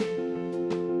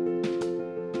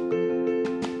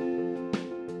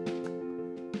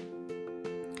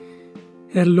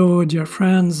Hello, dear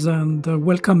friends, and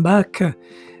welcome back.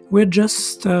 We're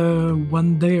just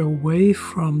one day away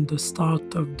from the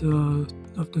start of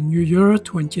the new year,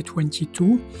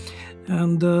 2022,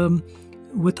 and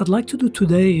what I'd like to do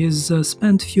today is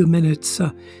spend a few minutes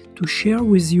to share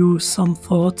with you some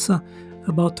thoughts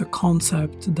about a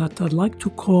concept that I'd like to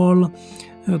call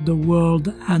the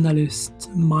world analyst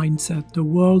mindset. The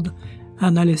world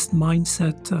analyst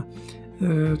mindset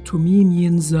to me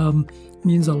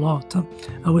means a lot.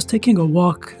 I was taking a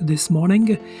walk this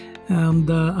morning, and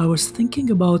I was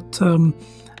thinking about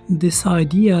this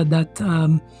idea that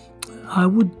I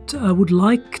would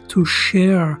like to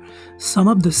share some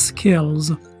of the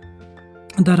skills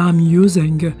that I'm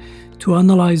using to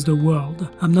analyze the world.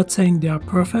 I'm not saying they are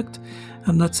perfect.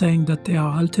 I'm not saying that they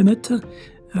are ultimate,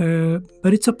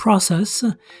 but it's a process.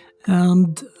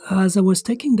 And as I was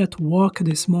taking that walk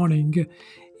this morning,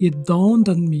 it dawned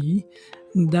on me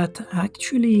that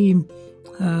actually,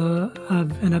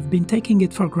 I've been taking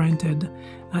it for granted.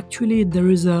 Actually, there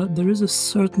is a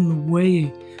certain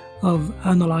way of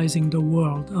analyzing the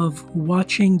world, of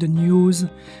watching the news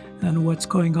and what's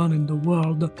going on in the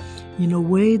world in a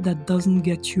way that doesn't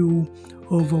get you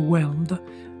overwhelmed.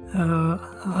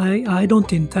 I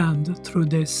don't intend through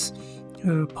this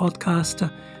podcast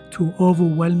to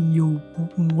overwhelm you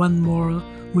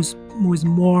with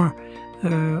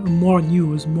more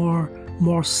news,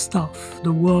 more stuff.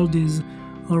 The world is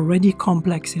already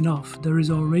complex enough. There is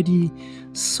already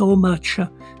so much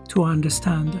to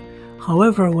understand.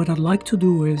 However, what I'd like to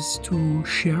do is to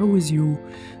share with you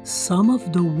some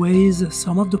of the ways,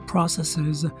 some of the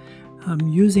processes I'm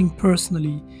using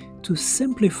personally to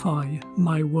simplify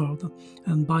my world.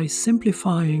 And by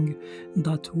simplifying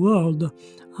that world,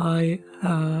 I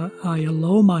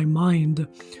allow my mind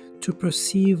to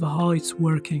perceive how it's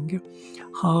working,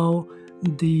 how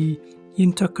the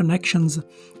interconnections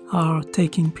are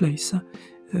taking place.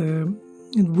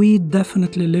 We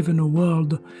definitely live in a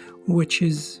world which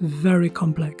is very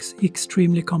complex,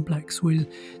 extremely complex, with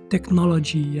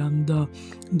technology and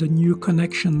the new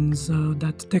connections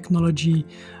that technology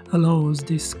allows.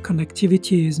 This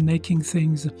connectivity is making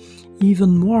things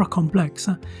even more complex.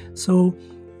 So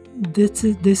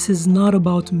this is not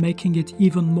about making it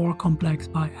even more complex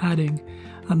by adding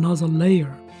another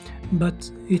layer, but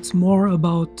it's more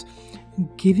about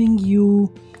giving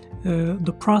you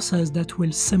the process that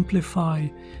will simplify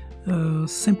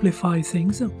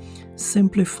things,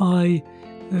 simplify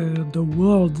the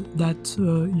world that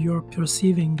you're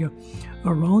perceiving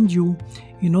around you,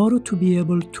 in order to be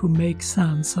able to make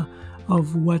sense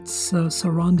of what's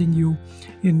surrounding you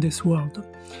in this world.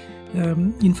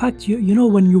 In fact, you know,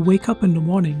 when you wake up in the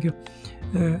morning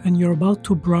and you're about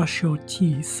to brush your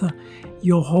teeth,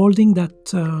 you're holding that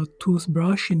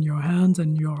toothbrush in your hands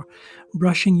and you're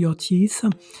brushing your teeth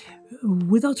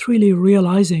without really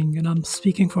realizing, and I'm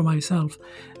speaking for myself,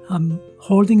 I'm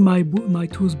holding my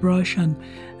toothbrush and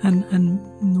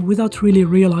without really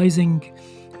realizing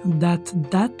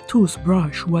that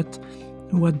toothbrush, what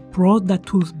brought that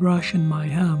toothbrush in my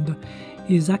hand,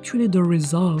 is actually the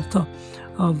result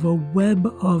of a web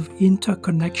of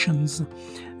interconnections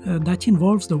that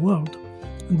involves the world.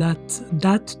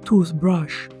 That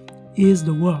toothbrush is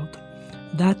the world.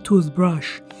 That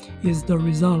toothbrush is the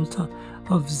result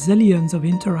of zillions of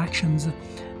interactions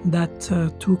that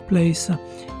took place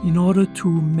in order to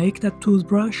make that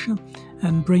toothbrush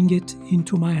and bring it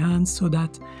into my hands so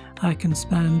that I can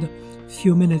spend a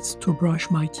few minutes to brush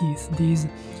my teeth. These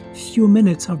few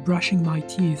minutes of brushing my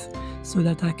teeth so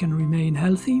that I can remain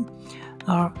healthy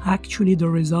are actually the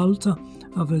result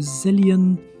of a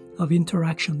zillion of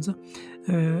interactions.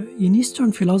 In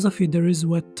Eastern philosophy, there is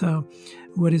what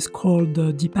is called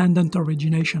dependent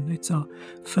origination. It's a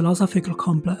philosophical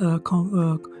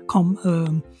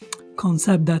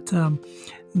concept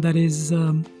that is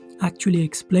actually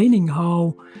explaining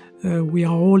how we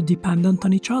are all dependent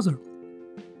on each other.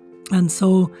 And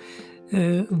so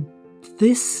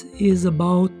this is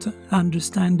about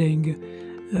understanding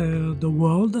the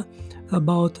world,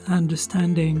 about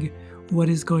understanding what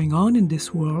is going on in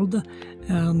this world.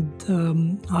 And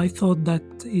I thought that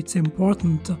it's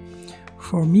important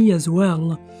for me as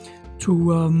well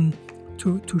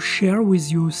to share with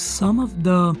you some of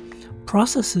the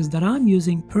processes that I'm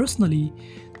using personally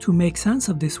to make sense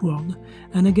of this world.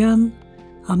 And again,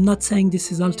 I'm not saying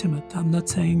this is ultimate. I'm not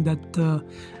saying that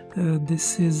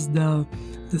this is the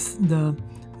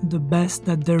best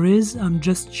that there is. I'm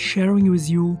just sharing with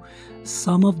you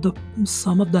some of the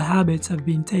habits I've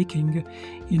been taking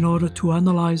in order to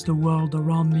analyze the world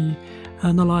around me,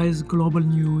 analyze global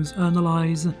news,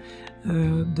 analyze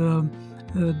the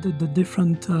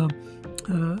different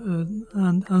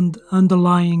and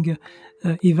underlying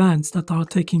events that are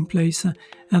taking place,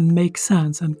 and make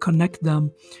sense and connect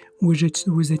them with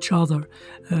each other.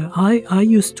 I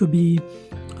used to be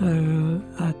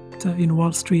in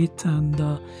Wall Street and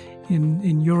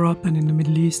in Europe and in the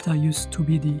Middle East. I used to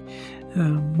be the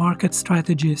market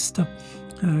strategist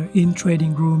in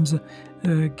trading rooms,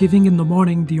 giving in the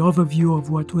morning the overview of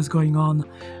what was going on.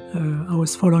 I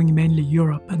was following mainly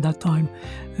Europe at that time,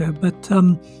 but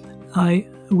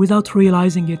without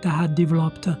realizing it, I had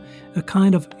developed a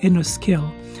kind of inner skill,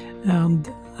 and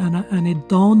it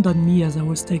dawned on me as I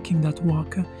was taking that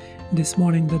walk this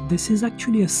morning that this is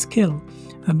actually a skill,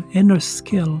 an inner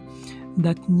skill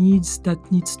that needs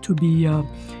to be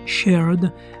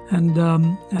shared, and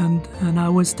I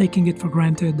was taking it for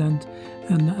granted,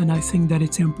 and I think that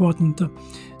it's important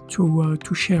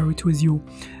to share it with you,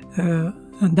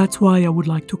 and that's why I would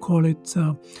like to call it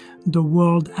the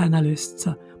World Analyst's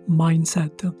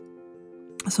mindset.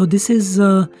 So this is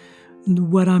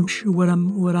what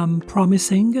I'm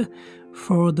promising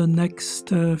for the next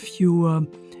few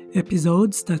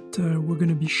episodes that we're going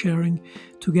to be sharing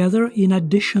together, in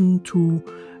addition to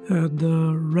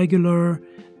the regular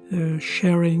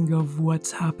sharing of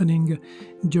what's happening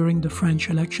during the French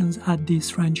elections, at these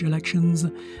French elections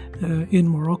in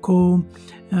Morocco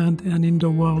and in the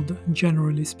world,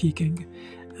 generally speaking.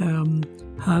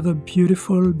 Have a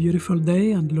beautiful, beautiful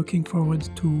day, and looking forward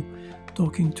to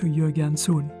talking to you again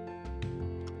soon.